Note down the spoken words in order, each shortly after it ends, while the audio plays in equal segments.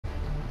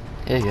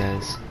Hey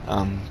guys,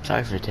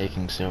 sorry for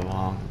taking so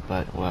long,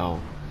 but well,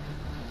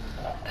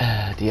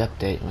 the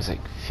update was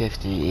like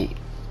 58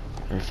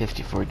 or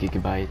 54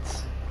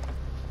 gigabytes,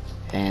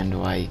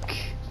 and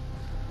like,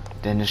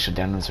 the initial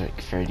download was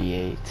like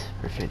 38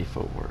 or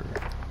 54.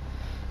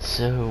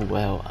 So,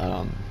 well,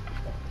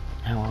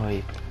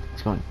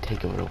 it's going to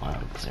take a little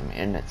while because my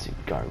internet's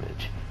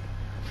garbage.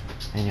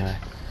 Anyway,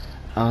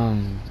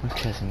 we're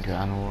chasing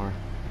ground war.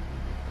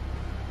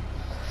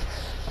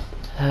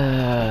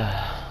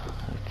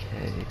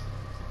 Okay,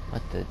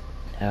 what the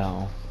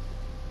hell?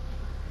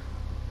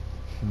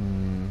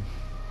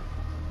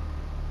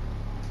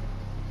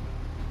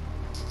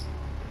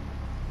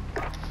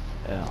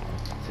 Oh,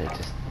 so it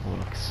just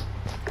looks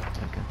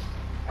okay.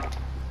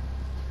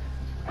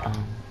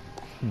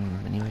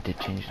 Anyway, to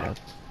change it up.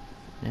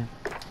 Yeah,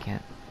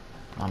 can't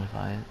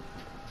modify it.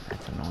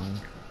 That's annoying.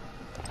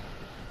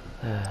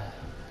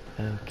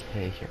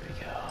 Okay, here we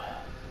go.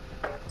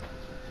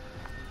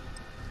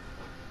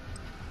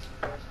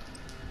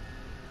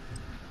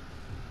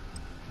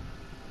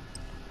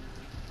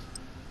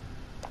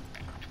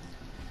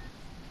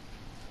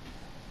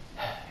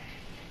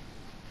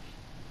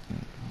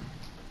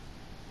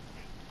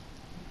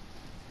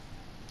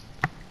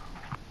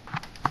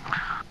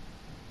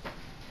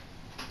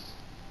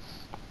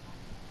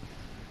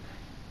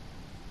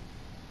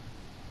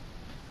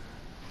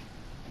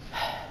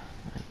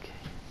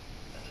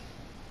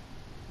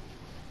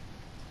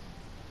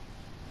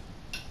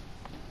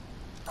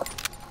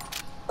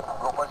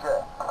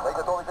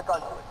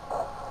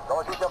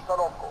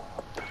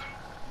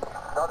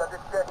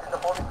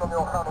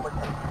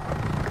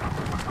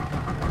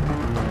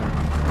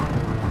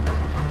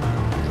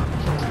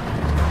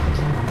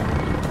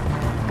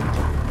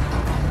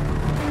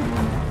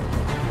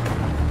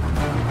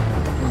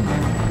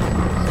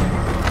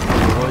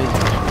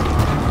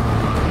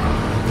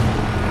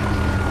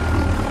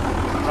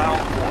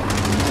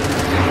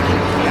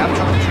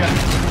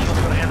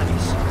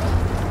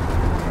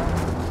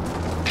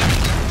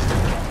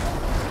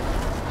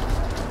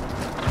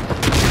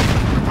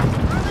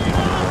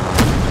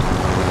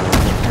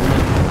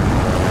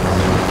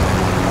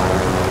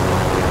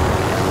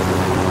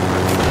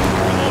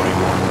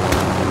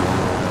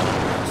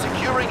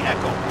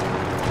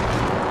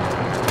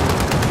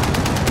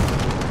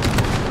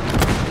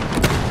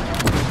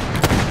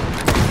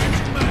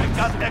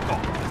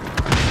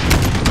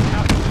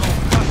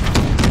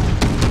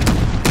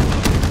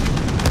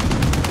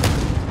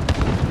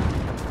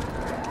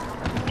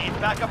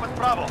 Back up at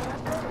Bravo.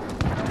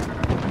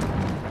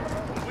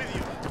 With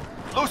you.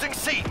 Losing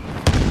C.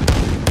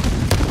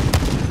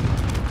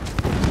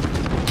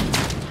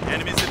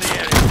 Enemies in the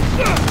area.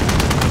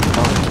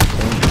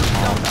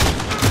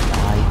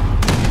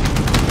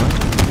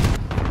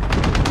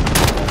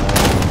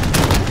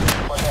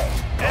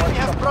 Enemy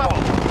has Bravo.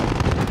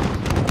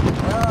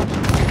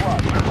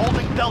 We're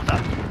holding Delta.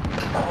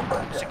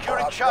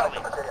 Securing Charlie.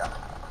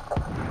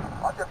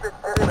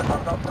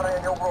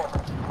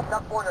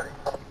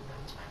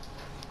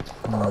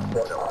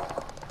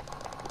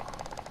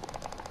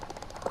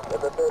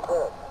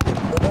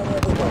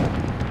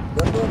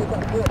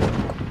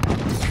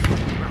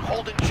 We're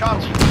holding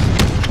Charlie.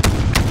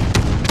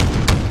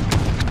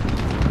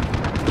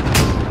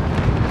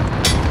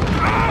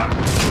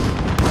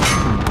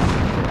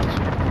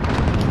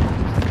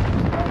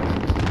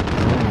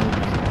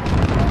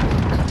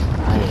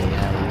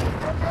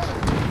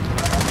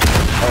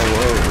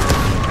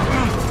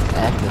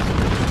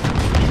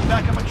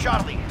 Back up at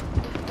Charlie.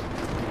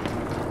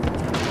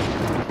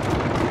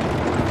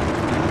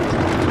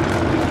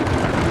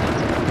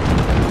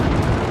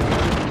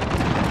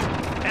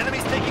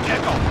 Enemies taking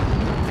Echo.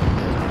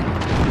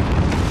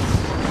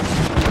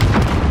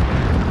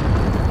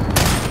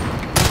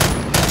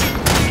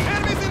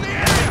 Enemies in the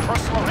area!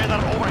 Personal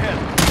radar overhead.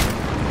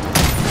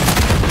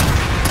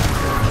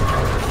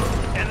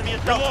 Enemy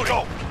at Delta, go!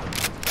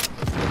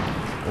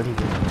 What are you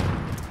doing?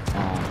 I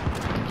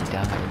think he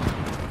died.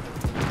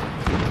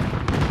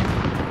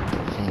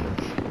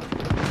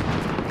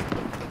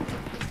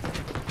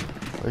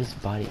 Where'd his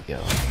body go?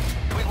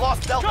 We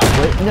lost Delta!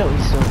 Wait, no,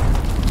 he's still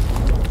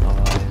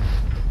alive.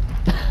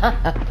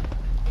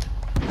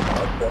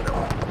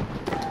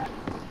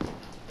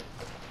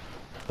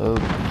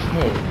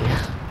 Okay.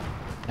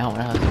 Now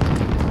what else?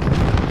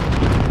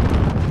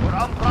 We're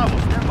on Bravo,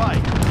 stand by.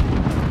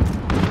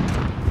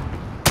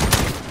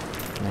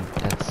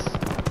 That's...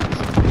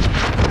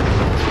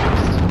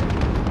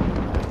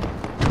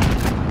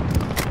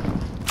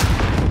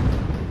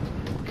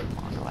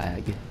 Come on,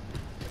 lag.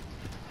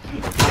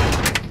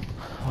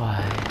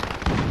 Why?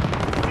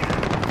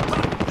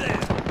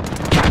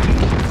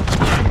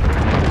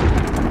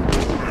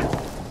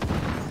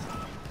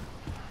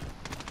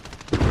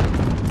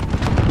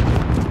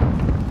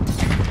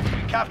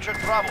 Captured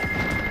Bravo.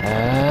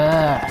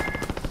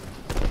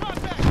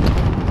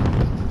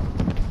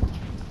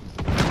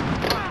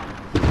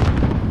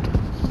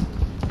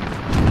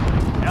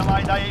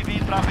 Allied IAV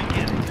dropping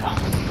in.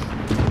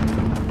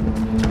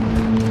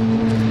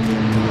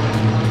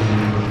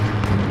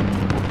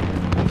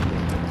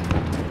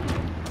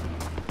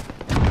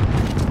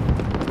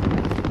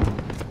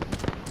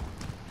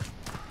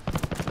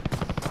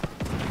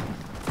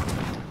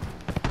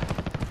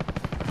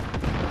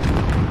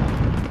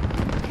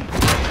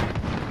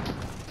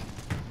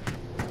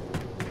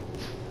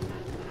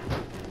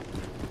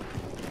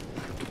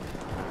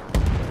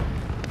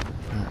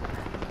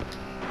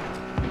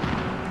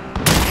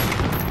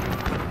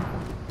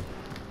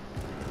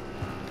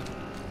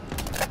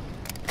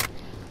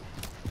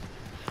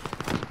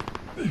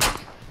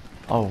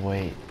 Oh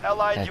wait,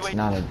 Allied that's UAV.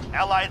 not a.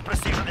 Allied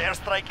precision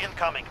airstrike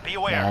incoming.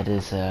 Beware. That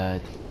is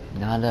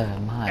not a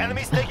mine.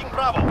 Enemies taking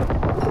Bravo. I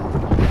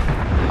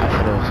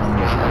thought it was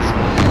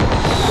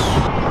almost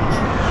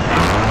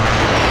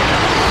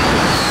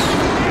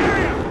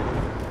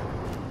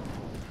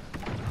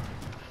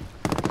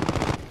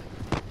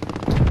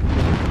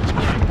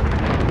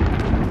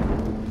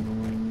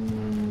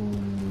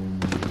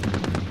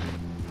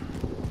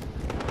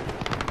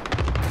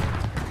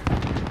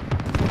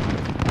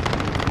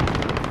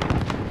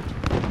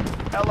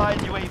Allied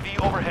UAV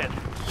overhead.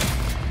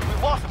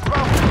 We lost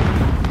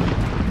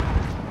Bravo.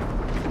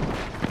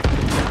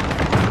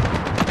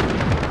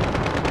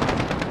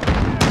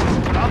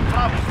 We're on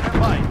Bravo. Stand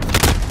by.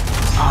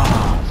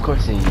 Ah, of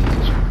course they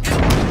use.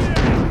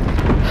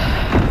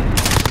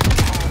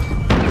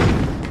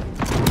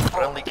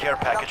 Friendly care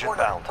package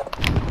inbound.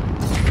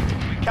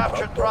 We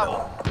captured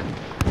Bravo.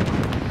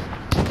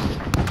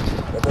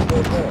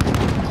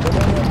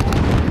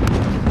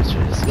 Let's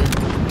try this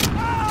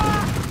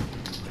again.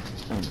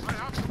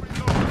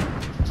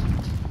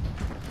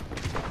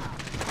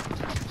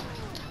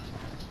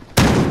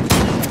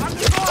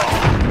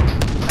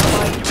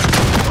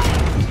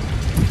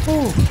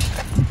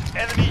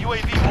 Enemy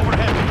UAV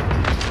overhead.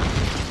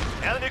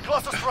 Enemy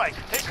cluster strike.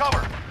 Take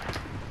cover.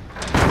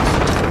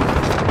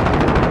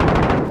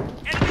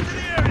 Enemies in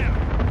the area.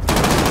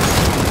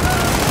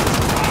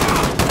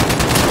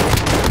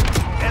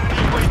 Enemy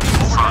UAV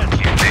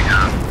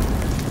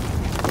overhead.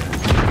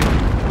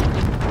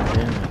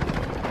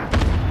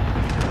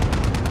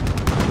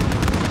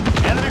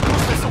 Enemy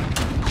cruise missile.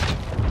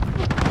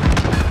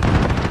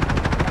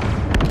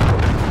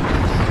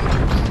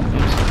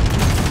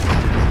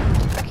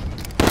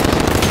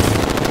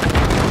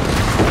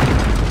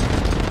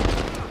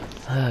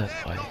 Oh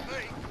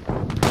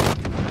boy.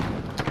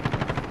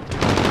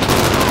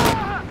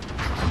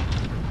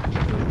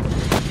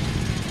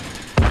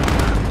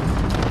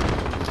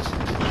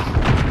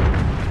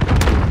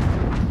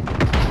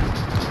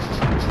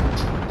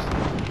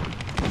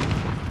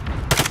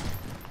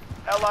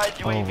 Allied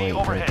Oh UAV wait,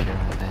 overhead.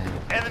 right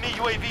there. Enemy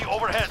UAV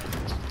overhead.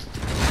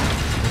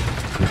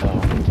 Oh,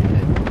 we did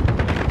it.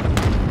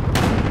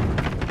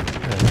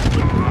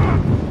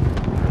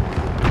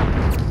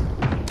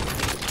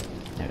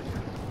 There we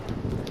go.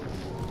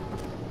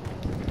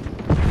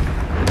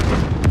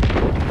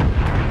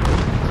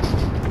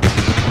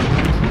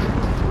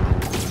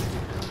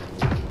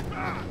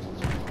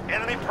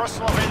 Enemy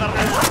personal radar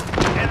network.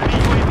 Enemy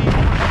UAV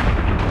overhead.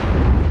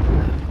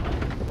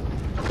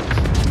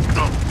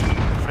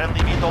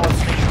 Friendly VTOL on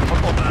station for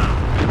open.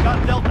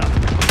 Got Delta.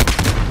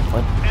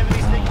 What?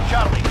 Enemies taking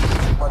Charlie.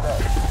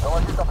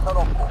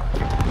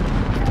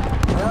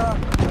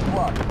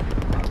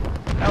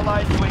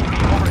 Allied UAV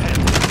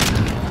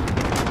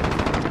overhead.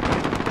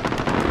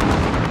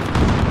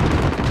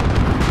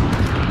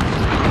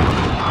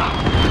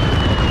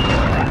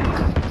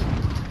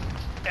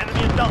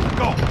 Enemy in Delta,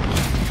 go.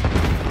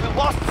 We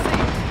lost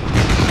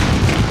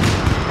C.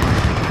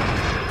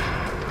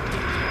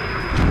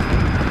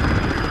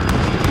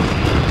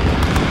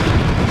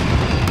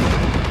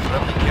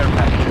 Friendly care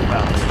package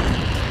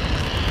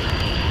inbound.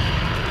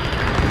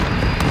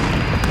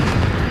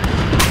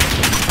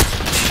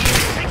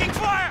 Taking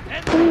fire!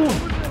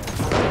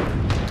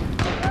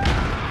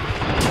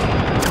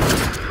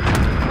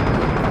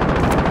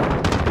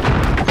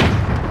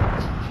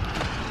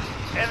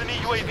 Enemy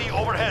UAV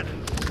overhead.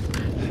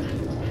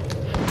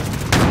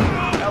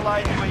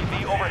 Allied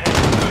UAV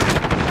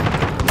overhead.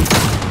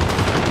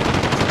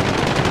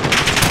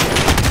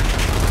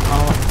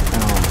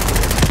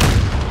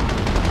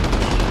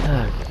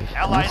 Okay.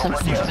 Allied Some-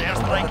 precision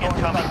airstrike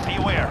incoming.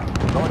 Beware.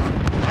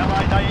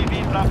 Allied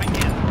IAV dropping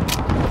in.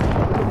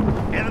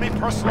 Enemy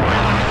personal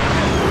radar.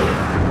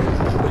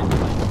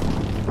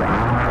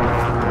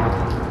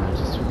 I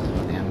just took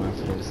the ammo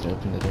first to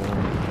open the door.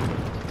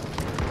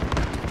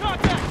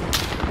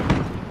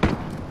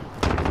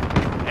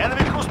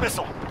 Enemy cruise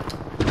missile.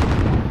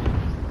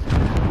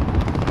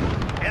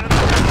 Enemy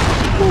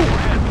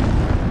overhead.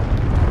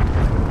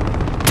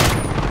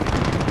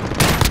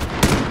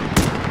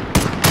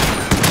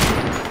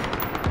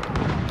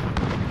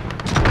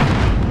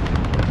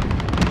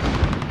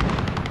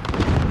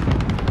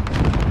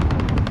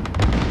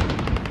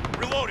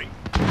 Reloading.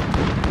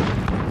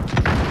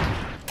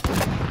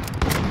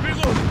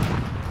 Reloading.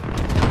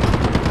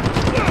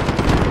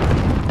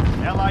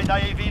 Allied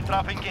IAV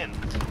dropping in.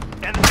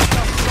 Enemy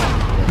cluster.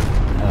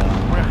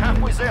 We're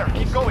halfway there.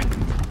 Keep going.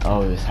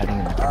 Oh, it was hiding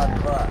in the corner.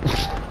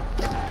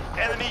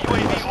 Enemy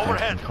UAV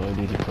overhead. Call of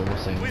Duty Pro With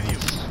you.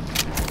 segments.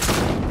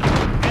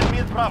 Enemy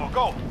in Bravo.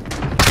 Go.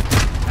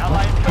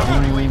 Allied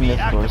UAV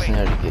Of course, activate.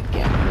 now to get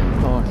gapped in the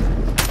corner.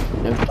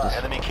 Nope, just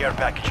Enemy care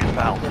package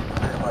inbound. nope,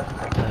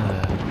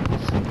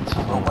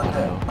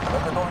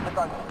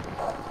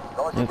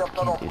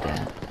 can't do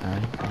that.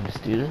 Alright, I'll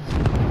just do this.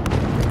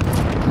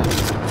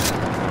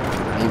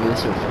 Maybe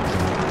this will fix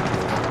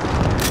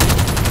it.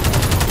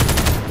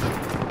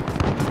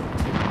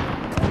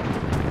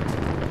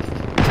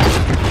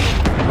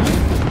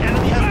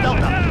 Enemy has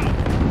Delta.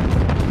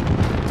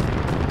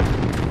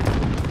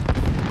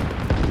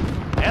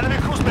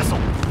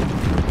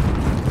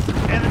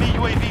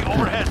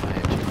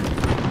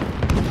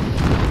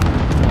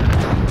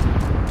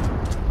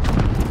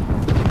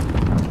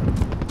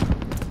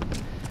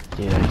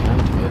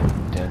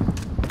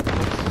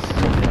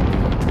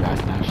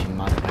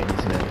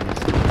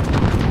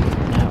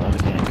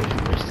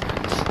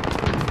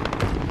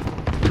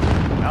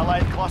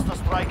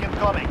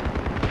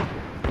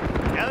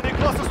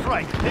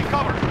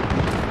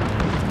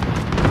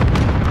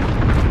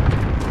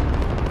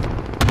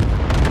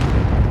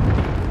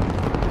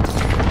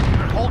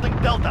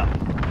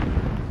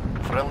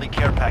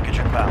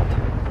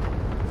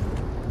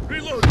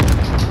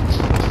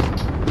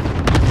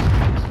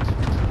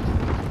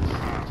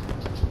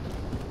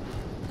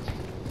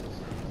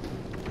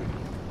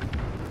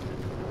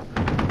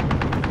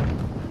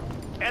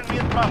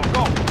 Bravo,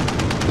 go!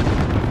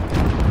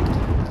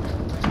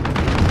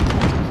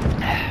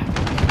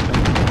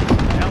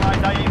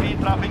 Allied IAV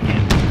dropping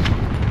in.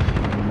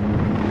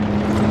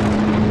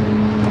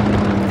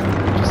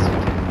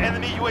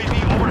 Enemy UAV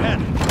overhead.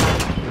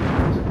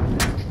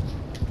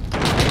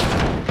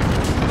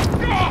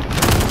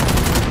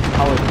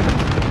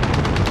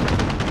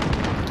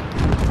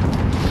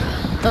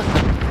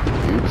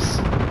 Oops.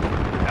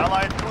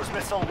 Allied cruise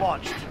missile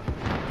launched.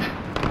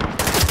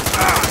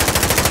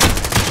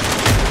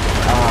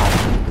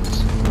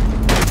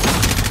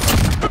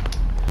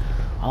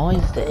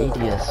 Always the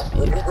ADS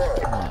speed.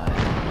 God.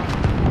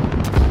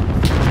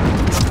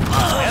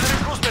 Enemy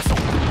cruise missile.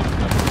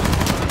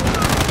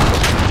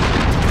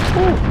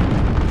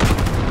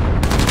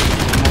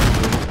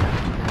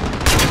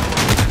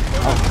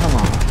 Oh, come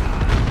on.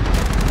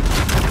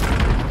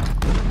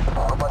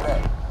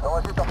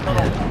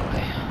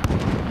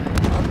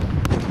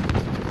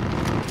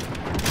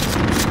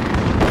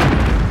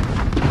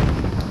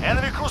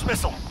 Enemy cruise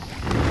missile.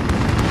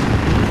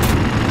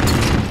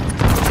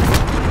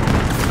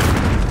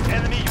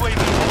 Enemy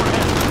UAV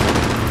overhead.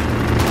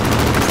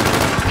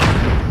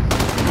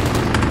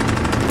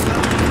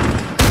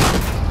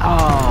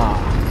 Ah,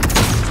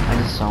 I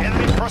just saw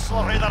Enemy him.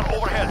 personal radar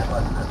overhead.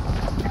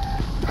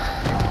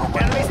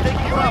 Enemies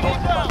taking Bravo.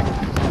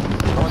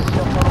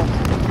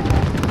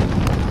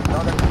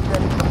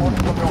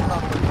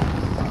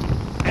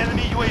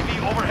 Enemy UAV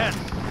overhead.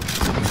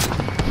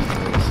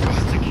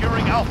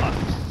 Securing Alpha.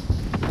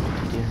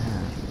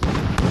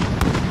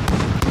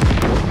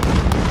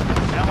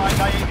 Allied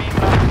IAV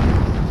Bravo.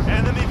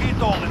 Enemy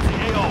VTOL in the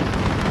AO.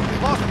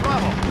 Lost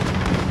Bravo.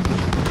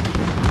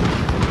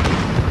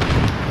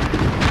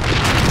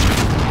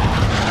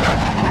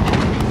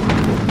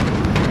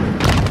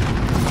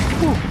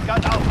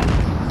 Got Alpha.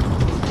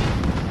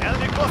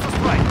 Enemy closest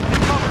strike.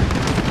 Take cover.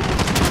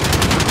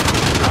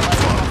 Allied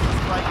closest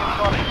strike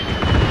incoming.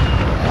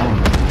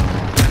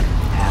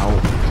 Ow.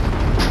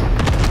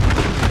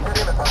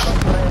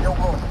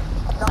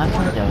 I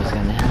thought that was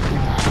gonna happen.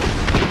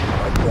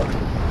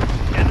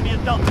 Enemy at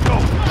Delta, go!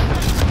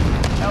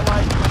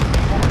 Allied UAV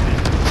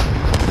overhead.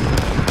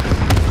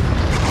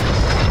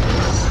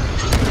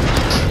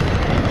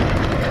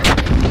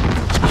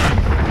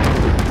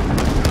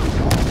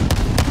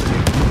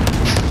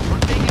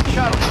 We're taking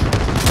Charlie.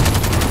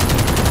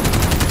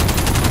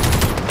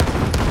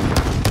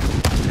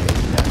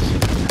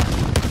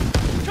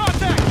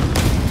 Contact!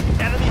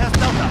 Enemy has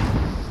Delta.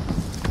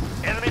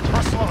 Enemy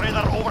personal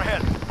radar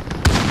overhead.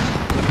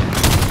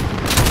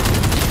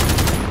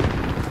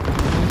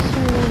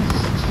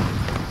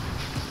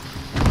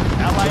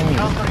 Allied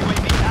counter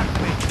UAV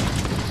activated.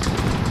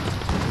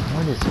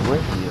 What is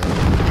with you?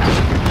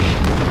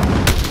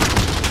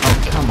 Oh,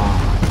 come on.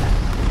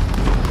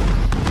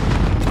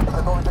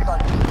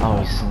 Oh,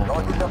 he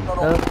snuck in. Of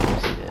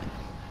course he did.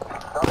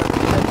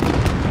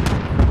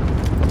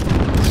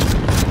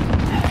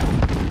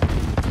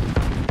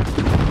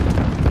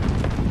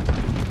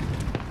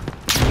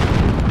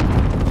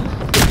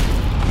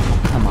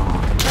 Come on.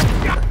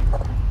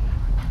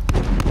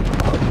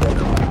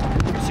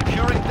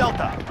 Securing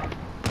Delta.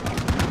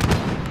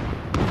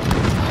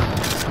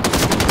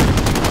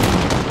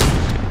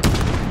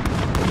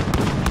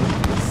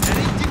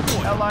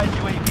 Allied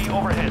UAV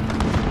overhead.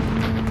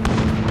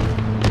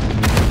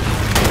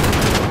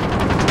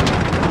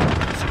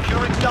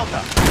 Securing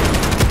Delta.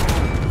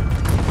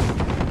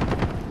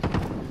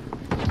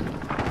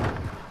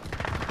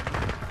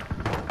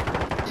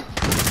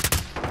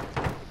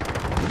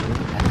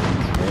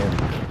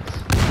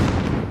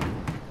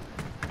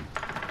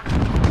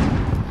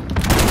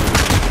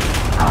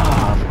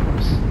 Ah, of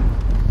course.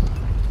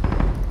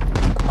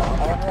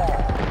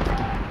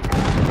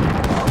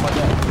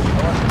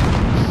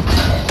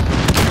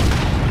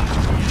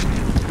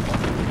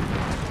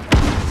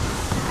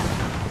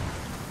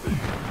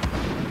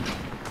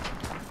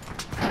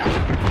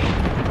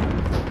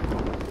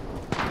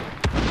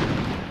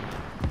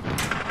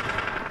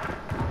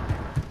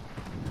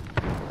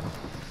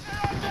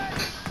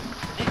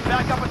 Need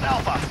backup at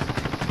Alpha.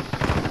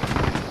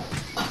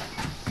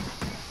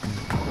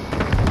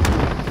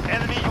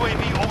 Enemy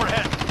UAV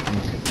overhead.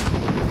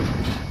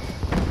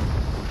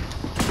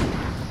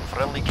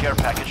 Friendly care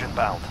package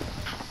inbound.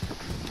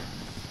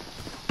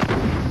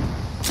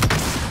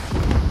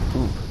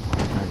 Ooh,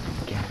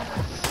 gas.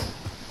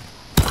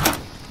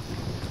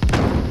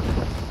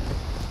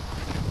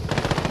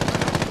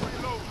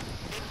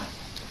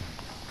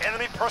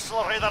 Enemy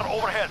personal radar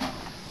overhead.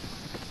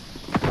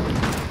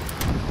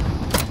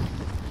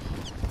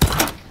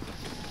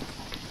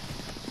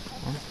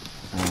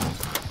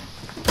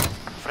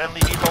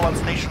 Friendly VTOL on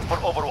station for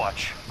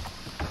Overwatch.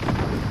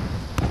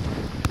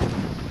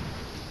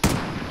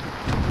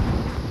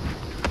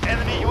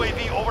 Enemy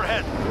UAV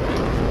overhead.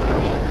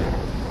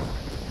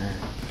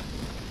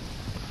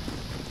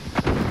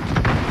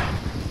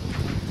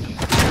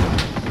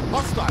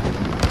 Hostile.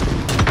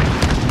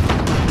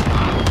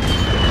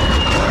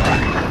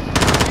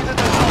 Needed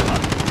an Alpha.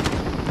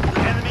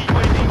 Enemy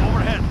UAV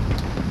overhead.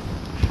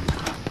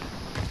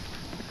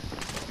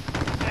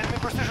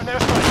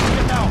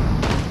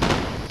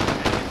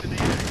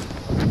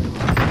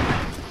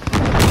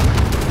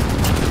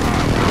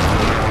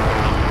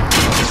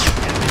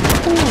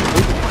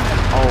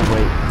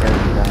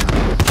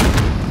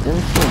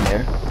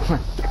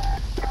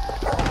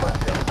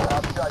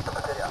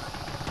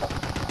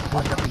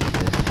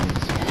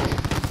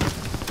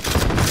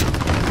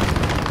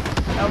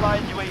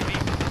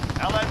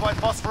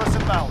 Phosphorus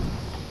inbound.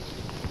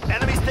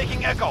 Enemies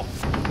taking Echo.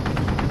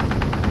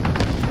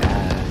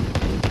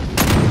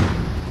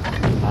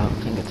 I don't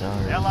think it's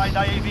ours. Allied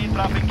IAV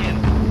dropping in.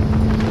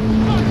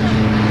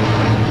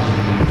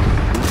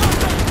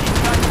 Keep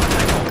back with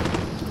Echo.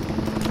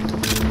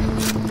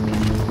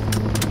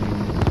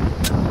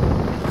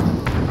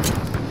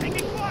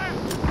 Taking fire.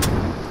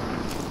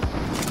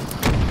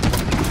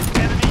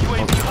 Enemy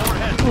UAV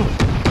overhead.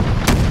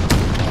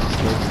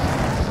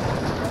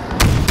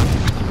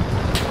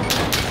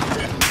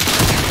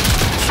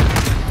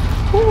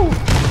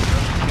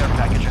 Care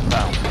package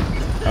inbound.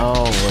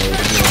 Oh wait.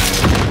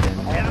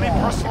 Enemy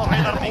personal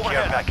radar overhead.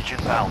 Care package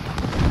inbound.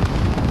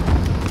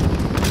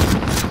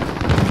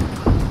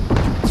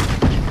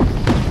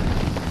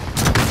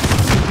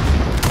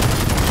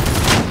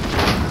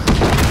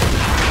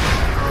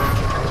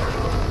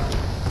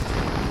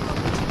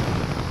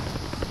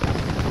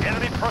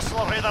 Enemy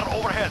personal radar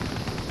overhead.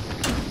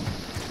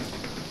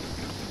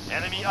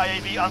 Enemy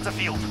IAV on the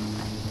field.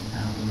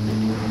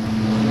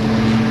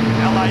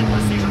 Allied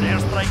precision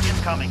airstrike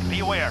incoming.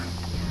 Beware.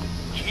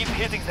 Keep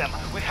hitting them.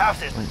 We have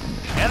this.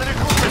 Enemy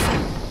cruise missile.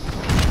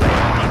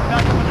 Keep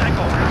back with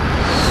Echo.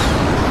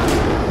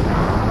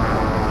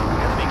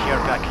 Enemy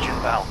care package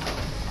inbound.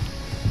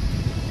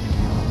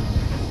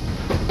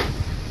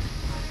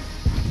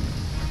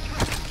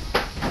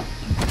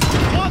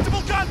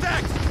 Multiple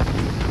contacts!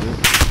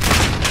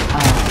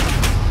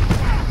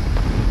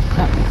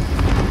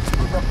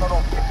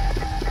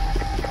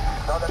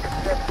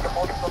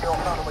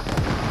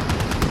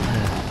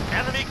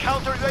 Enemy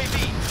counter UAV.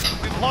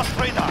 We've lost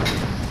radar.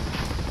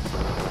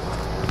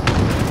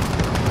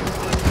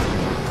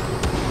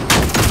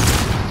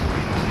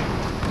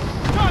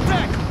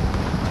 Contact!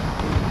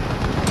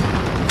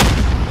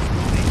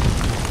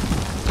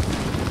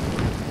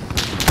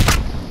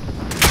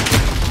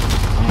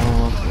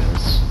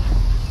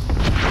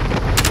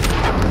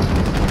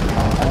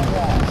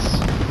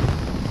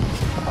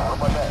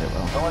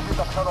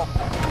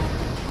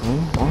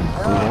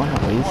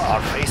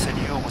 Our face in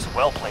you was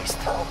well placed.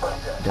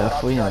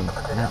 Definitely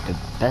not the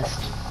best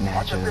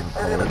match I've ever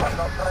played. In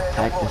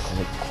fact, this is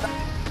like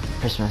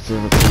Christmas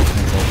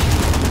replacement of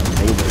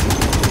Fable.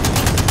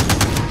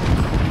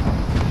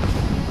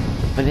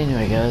 But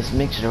anyway guys,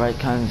 make sure to like,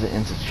 comment,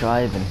 and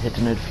subscribe, and hit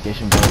the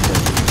notification bell to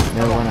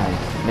know when I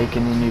make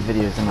any new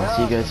videos, and I'll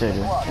see you guys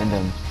later,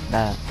 and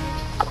bye.